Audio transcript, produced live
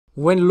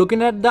When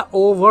looking at the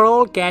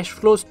overall cash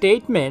flow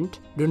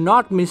statement, do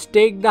not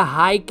mistake the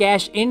high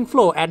cash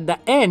inflow at the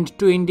end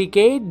to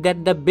indicate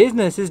that the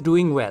business is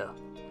doing well.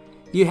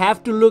 You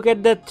have to look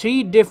at the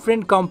three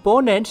different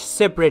components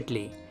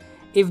separately.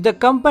 If the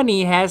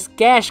company has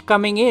cash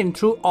coming in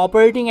through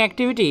operating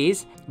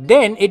activities,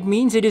 then it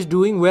means it is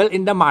doing well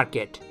in the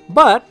market.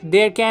 But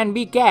there can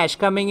be cash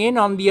coming in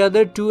on the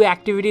other two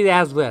activities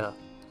as well.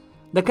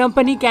 The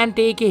company can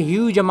take a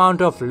huge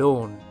amount of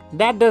loan.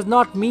 That does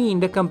not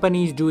mean the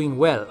company is doing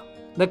well.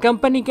 The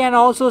company can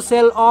also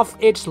sell off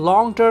its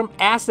long-term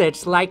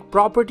assets like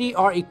property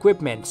or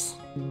equipments.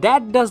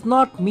 That does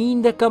not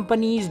mean the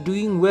company is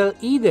doing well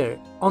either.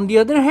 On the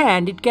other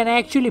hand, it can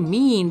actually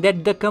mean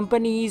that the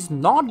company is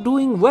not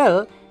doing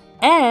well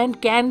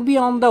and can be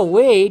on the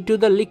way to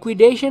the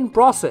liquidation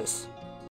process.